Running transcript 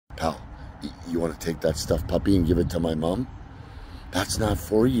You want to take that stuffed puppy and give it to my mom? That's not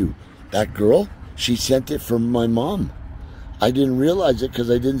for you. That girl, she sent it from my mom. I didn't realize it because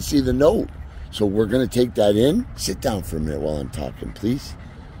I didn't see the note. So we're going to take that in. Sit down for a minute while I'm talking, please.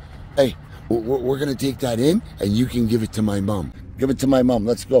 Hey, we're going to take that in, and you can give it to my mom. Give it to my mom.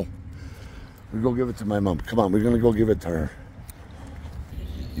 Let's go. We go give it to my mom. Come on, we're going to go give it to her.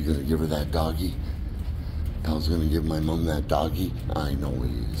 You going to give her that doggy? Pal's going to give my mom that doggy? I know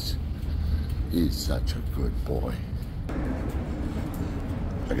he is. He's such a good boy.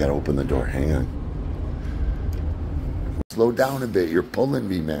 I got to open the door. Hang on. Slow down a bit. You're pulling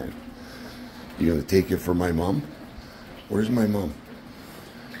me, man. You going to take it for my mom? Where's my mom?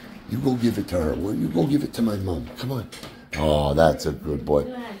 You go give it to her. You go give it to my mom. Come on. Oh, that's a good boy.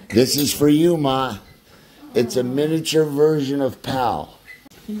 This is for you, Ma. It's a miniature version of Pal.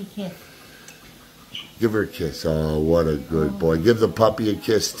 Give me a kiss. Give her a kiss. Oh, what a good boy. Give the puppy a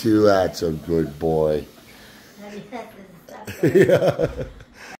kiss, too. That's a good boy. Yeah.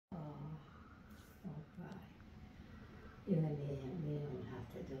 You and me, we don't have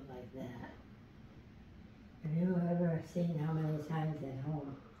to do like that. Have you ever seen how many times at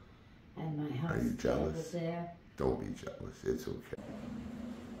home and my house Are you jealous? was there? Don't be jealous. It's okay.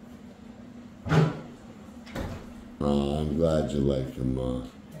 Oh, I'm glad you like him, Ma.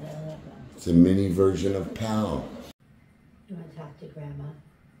 It's a mini version of Pal. You want to talk to Grandma?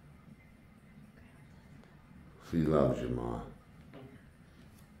 She loves you, Ma.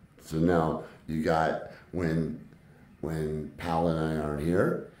 So now you got, when Pal and I aren't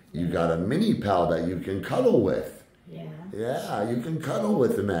here, you got a mini Pal that you can cuddle with. Yeah. Yeah, you can cuddle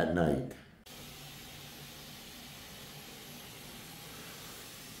with him at night.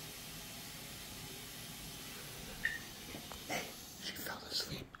 Hey, she fell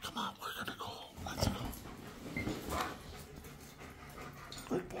asleep. Come on, we're gonna go home. Let's go.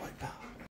 Good boy, Pal.